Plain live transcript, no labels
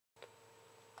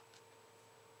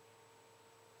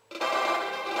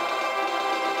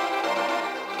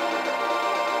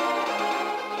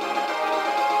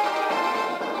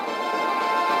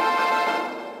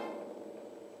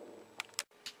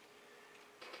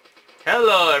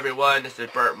Hello everyone, this is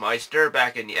BertMyster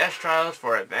back in the S-Trials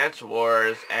for Advanced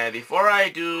Wars, and before I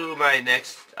do my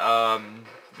next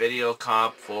video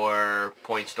comp for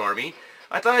Point Stormy,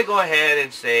 I thought I'd go ahead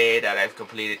and say that I've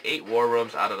completed 8 war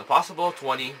rooms out of the possible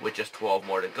 20 with just 12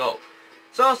 more to go.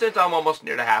 So since I'm almost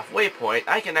near the halfway point,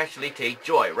 I can actually take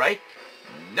joy, right?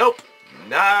 Nope,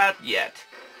 not yet,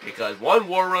 because one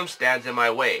war room stands in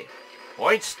my way.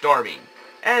 Point Stormy.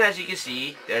 And as you can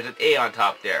see, there's an A on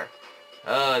top there.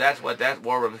 That's what that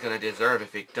war room is going to deserve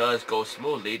if it does go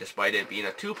smoothly, despite it being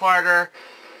a two-parter.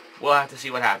 We'll have to see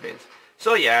what happens.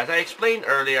 So yeah, as I explained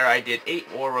earlier, I did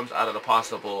 8 war rooms out of the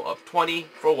possible of 20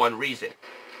 for one reason.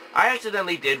 I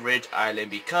accidentally did Ridge Island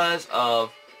because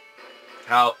of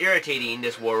how irritating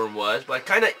this war room was, but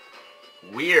kind of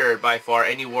weird by far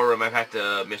any war room I've had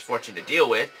the misfortune to deal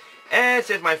with. And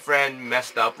since my friend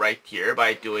messed up right here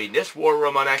by doing this war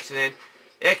room on accident,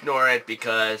 ignore it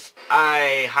because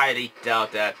I highly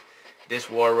doubt that this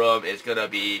war room is going to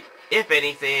be, if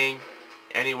anything,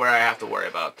 anywhere I have to worry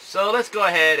about. So let's go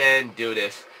ahead and do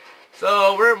this.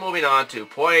 So we're moving on to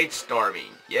Point Stormy.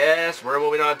 Yes, we're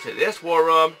moving on to this war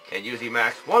room and using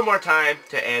Max one more time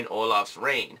to end Olaf's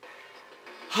reign.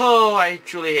 Oh, I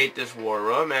truly hate this war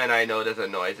room, and I know there's a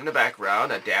noise in the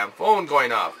background, a damn phone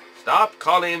going off. Stop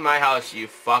calling my house, you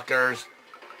fuckers.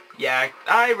 Yeah,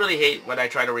 I really hate when I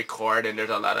try to record and there's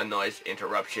a lot of noise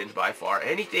interruptions by far.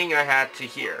 Anything I had to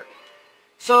hear.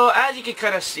 So as you can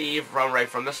kind of see from right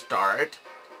from the start,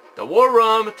 the war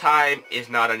room time is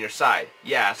not on your side.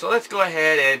 Yeah, so let's go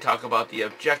ahead and talk about the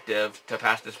objective to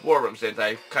pass this war room since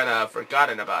I've kind of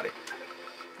forgotten about it.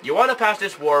 You want to pass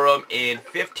this war room in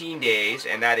 15 days,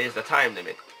 and that is the time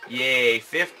limit. Yay,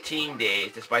 15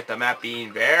 days. Despite the map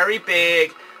being very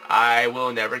big, I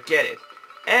will never get it.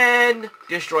 And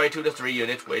destroy 2 to 3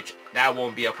 units, which that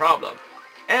won't be a problem.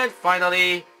 And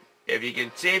finally, if you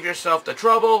can save yourself the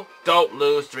trouble, don't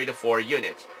lose 3 to 4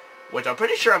 units. Which I'm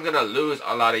pretty sure I'm going to lose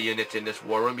a lot of units in this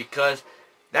war room because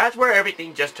that's where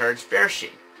everything just turns fair-shade.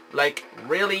 Like,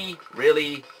 really,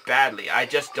 really badly. I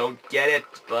just don't get it,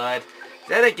 but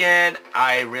then again,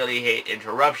 I really hate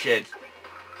interruptions.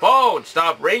 Phone,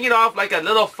 stop ringing off like a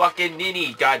little fucking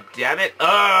ninny, god damn it.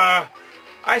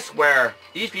 I swear,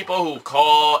 these people who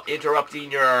call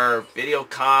interrupting your video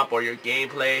comp or your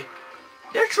gameplay,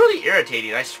 they're truly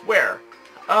irritating, I swear.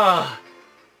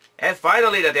 And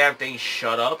finally the damn thing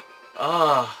shut up.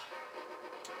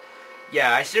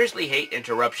 Yeah, I seriously hate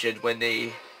interruptions when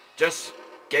they just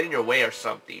get in your way or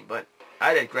something, but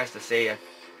I digress to say it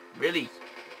really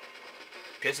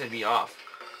pisses me off.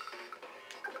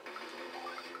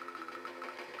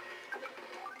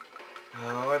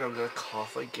 Oh, and I'm gonna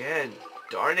cough again.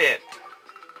 Darn it.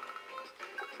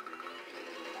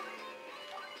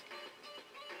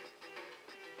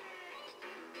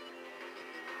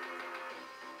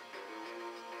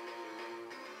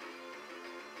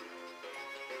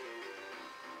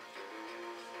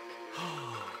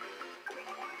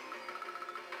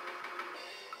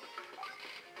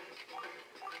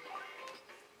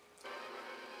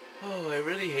 Oh, I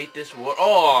really hate this war.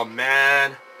 Oh,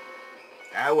 man.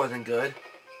 That wasn't good.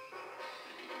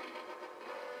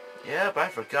 Yep, I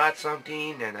forgot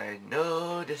something, and I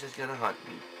know this is gonna haunt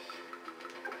me.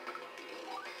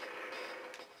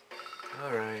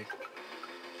 Alright.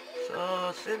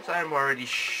 So, since I'm already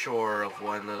sure of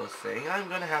one little thing, I'm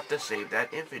gonna have to save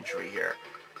that infantry here.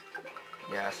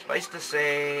 Yeah, suffice to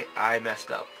say, I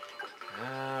messed up.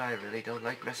 I really don't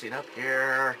like messing up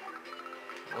here.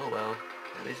 Oh well,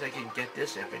 at least I can get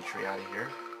this infantry out of here.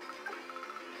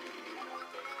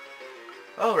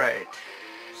 Alright.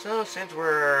 So, since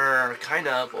we're kind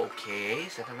of okay,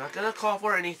 since I'm not gonna call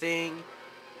for anything,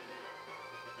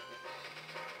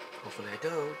 hopefully I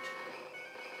don't.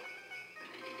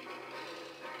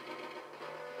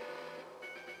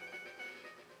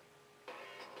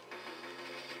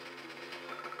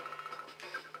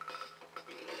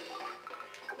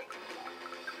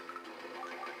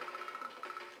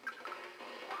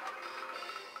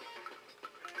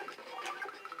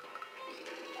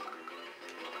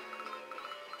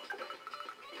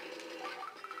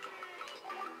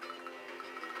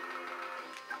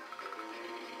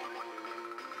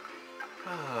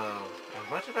 Oh, as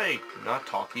much as I'm not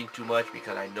talking too much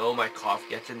because I know my cough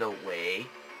gets in the way,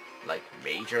 like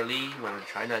majorly when I'm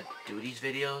trying to do these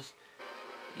videos.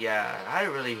 Yeah, I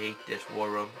really hate this war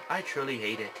room. I truly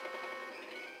hate it.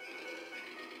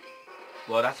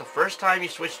 Well, that's the first time you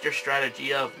switched your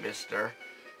strategy up, mister.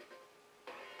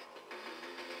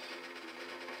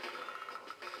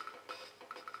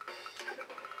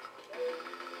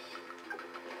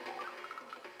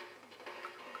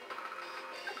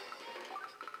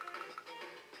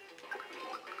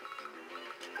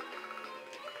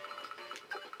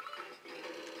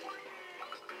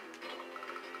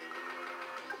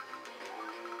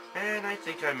 And I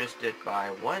think I missed it by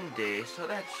 1 day, so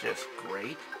that's just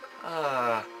great.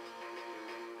 I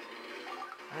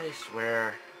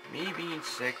swear, me being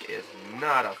sick is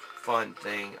not a fun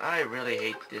thing. I really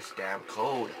hate this damn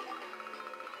code.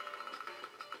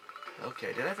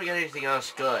 Okay, did I forget anything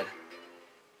else good?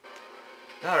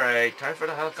 Alright, time for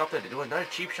the helicopter to do another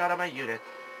cheap shot of my unit.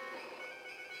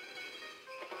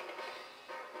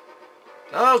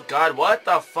 Oh god, what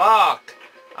the fuck?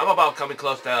 I'm about coming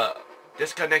close to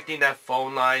disconnecting that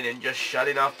phone line and just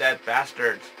shutting off that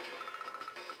bastard.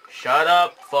 Shut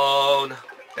up, phone.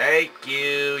 Thank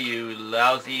you, you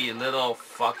lousy little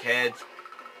fuckheads.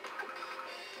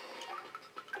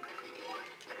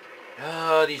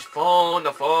 Oh, the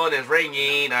phone is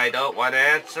ringing. I don't want to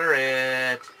answer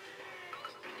it.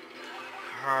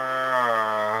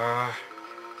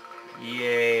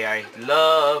 Yay, I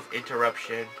love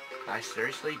interruption. I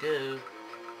seriously do.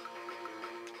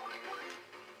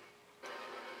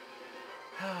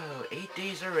 Oh, 8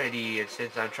 days already, and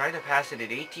since I'm trying to pass it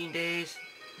in 18 days,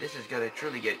 this is gonna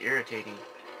truly get irritating.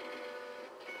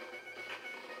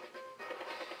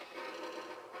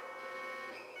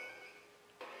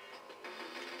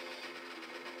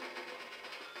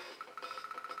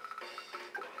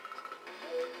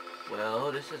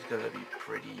 Well, this is gonna be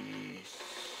pretty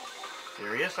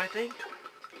serious, I think.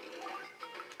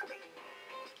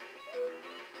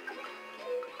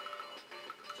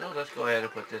 So let's go ahead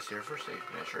and put this here for safe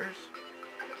measures.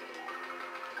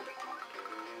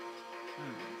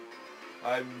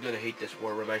 I'm gonna hate this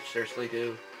war room, I seriously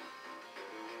do.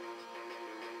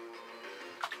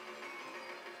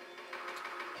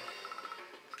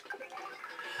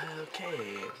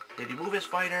 Okay, did he move his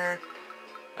fighter?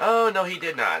 Oh, no he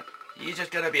did not. He's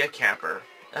just gonna be a camper.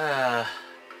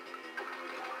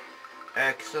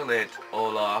 Excellent,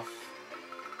 Olaf.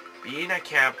 Being a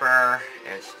camper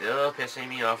and still pissing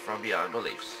me off from beyond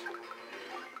beliefs.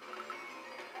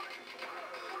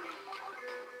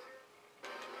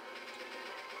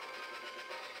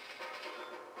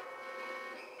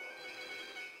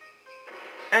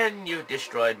 And you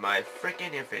destroyed my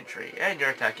frickin' infantry, and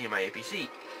you're attacking my APC.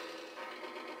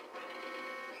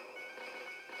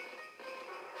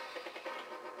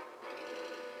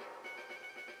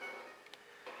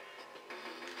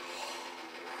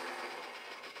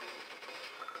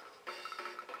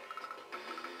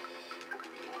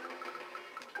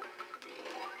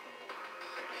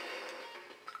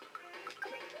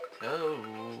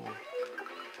 Oh,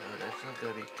 that's not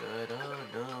gonna be good. Oh,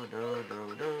 no, no, no,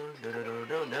 no, no, no, no,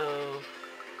 no, no.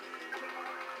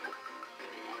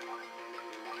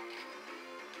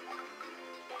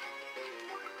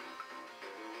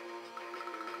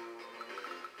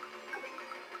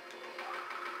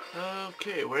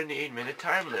 Okay, we're in the 8-minute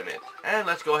time limit. And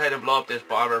let's go ahead and blow up this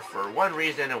bomber for one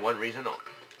reason and one reason only.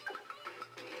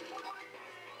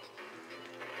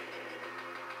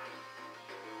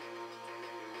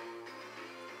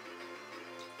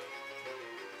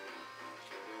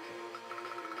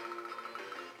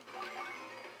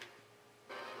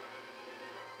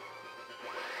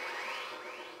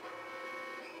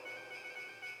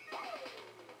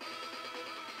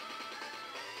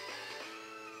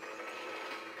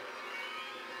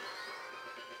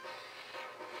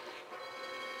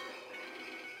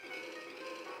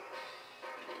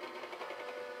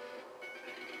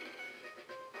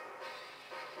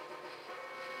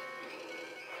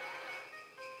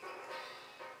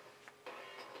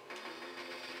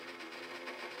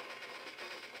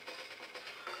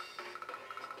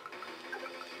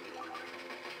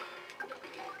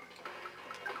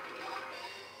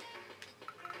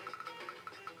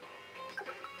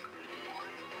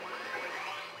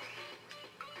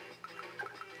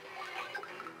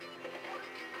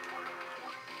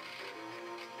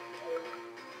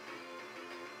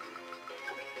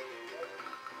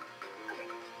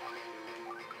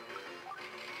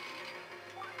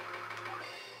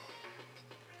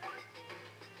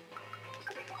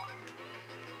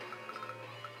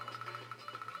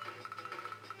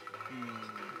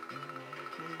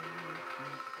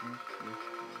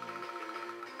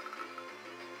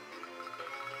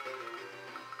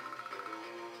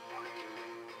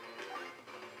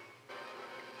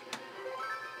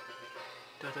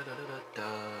 Da da da da da da.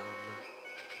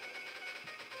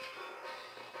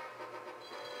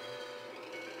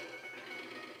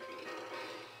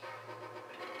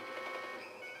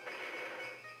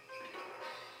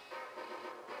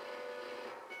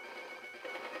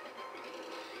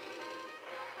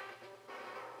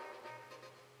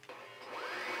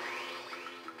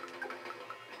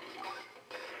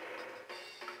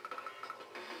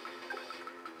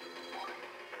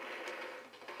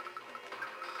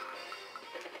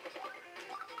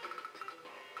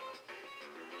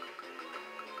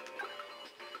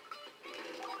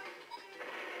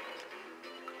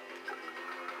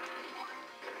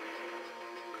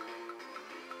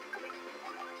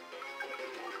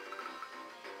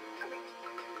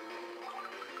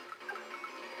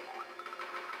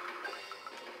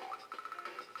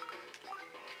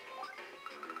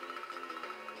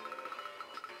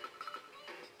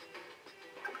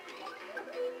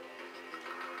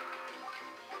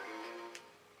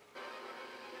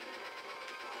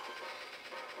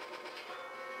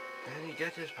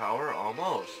 gets his power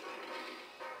almost.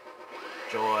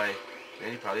 Joy.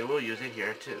 And he probably will use it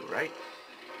here too, right?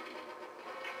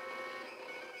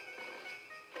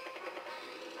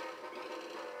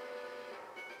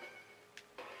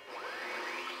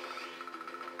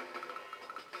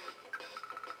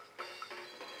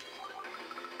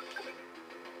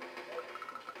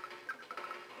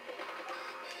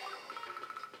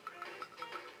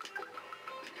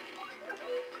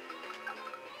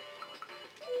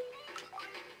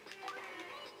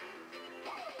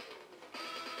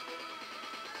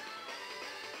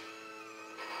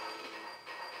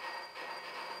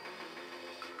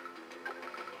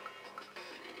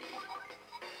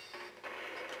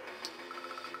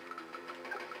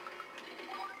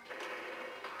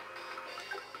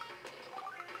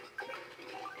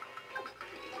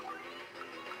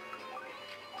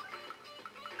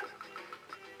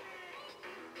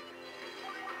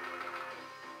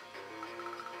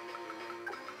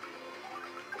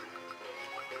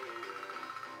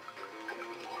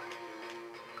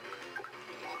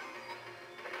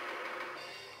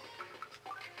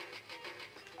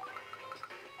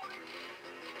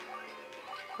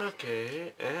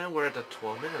 Okay, and we're at the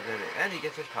 12-minute limit, and he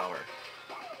gets his power.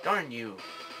 Darn you.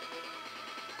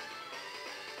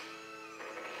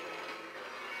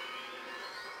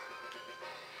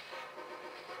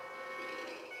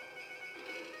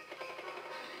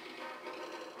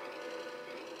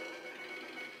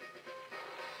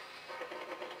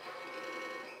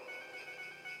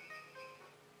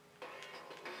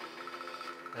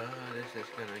 This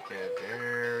is gonna get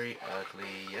very ugly.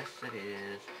 Yes, it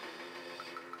is.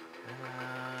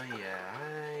 Yeah,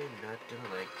 I'm not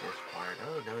gonna like this part.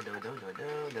 Oh, no, no, no, no, no,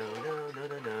 no, no, no,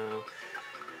 no, no.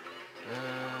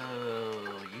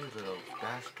 Oh, you little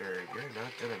bastard. You're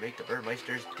not gonna make the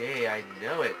BertMyster's day. I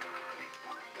know it.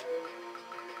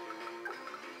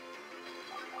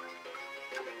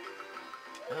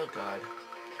 Oh, God.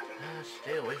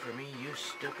 Stay away from me, you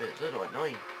stupid little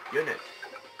annoying unit.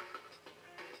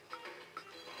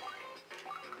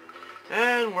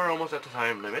 And we're almost at the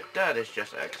time limit. That is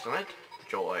just excellent.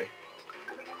 Joy.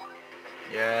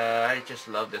 Yeah, I just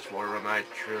love this war room. I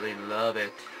truly love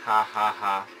it. Ha ha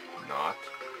ha. Not.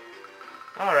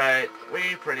 Alright,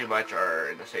 we pretty much are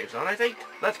in the safe zone, I think.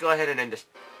 Let's go ahead and end this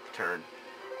turn.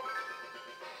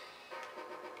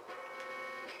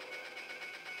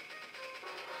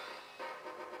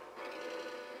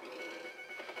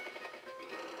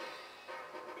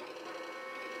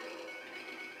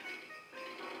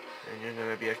 And you're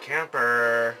gonna be a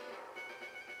camper.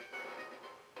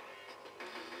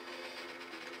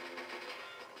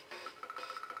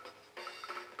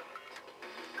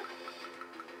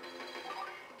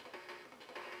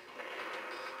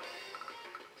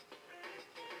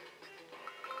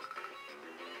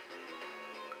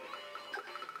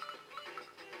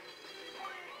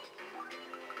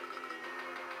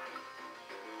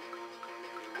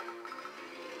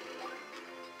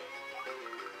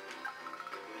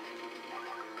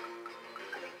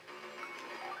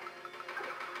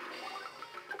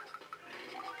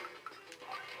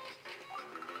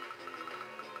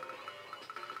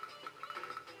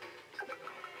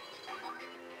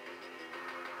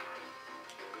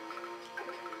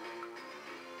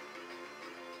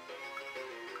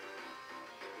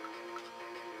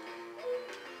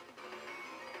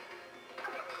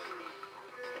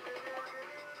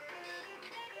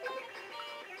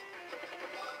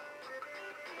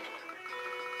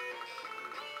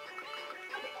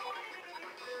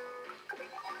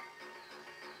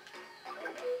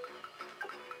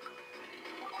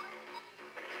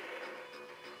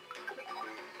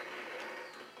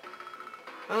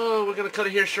 Oh, we're gonna cut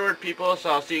it here short, people, so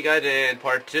I'll see you guys in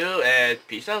part 2, and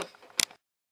peace out.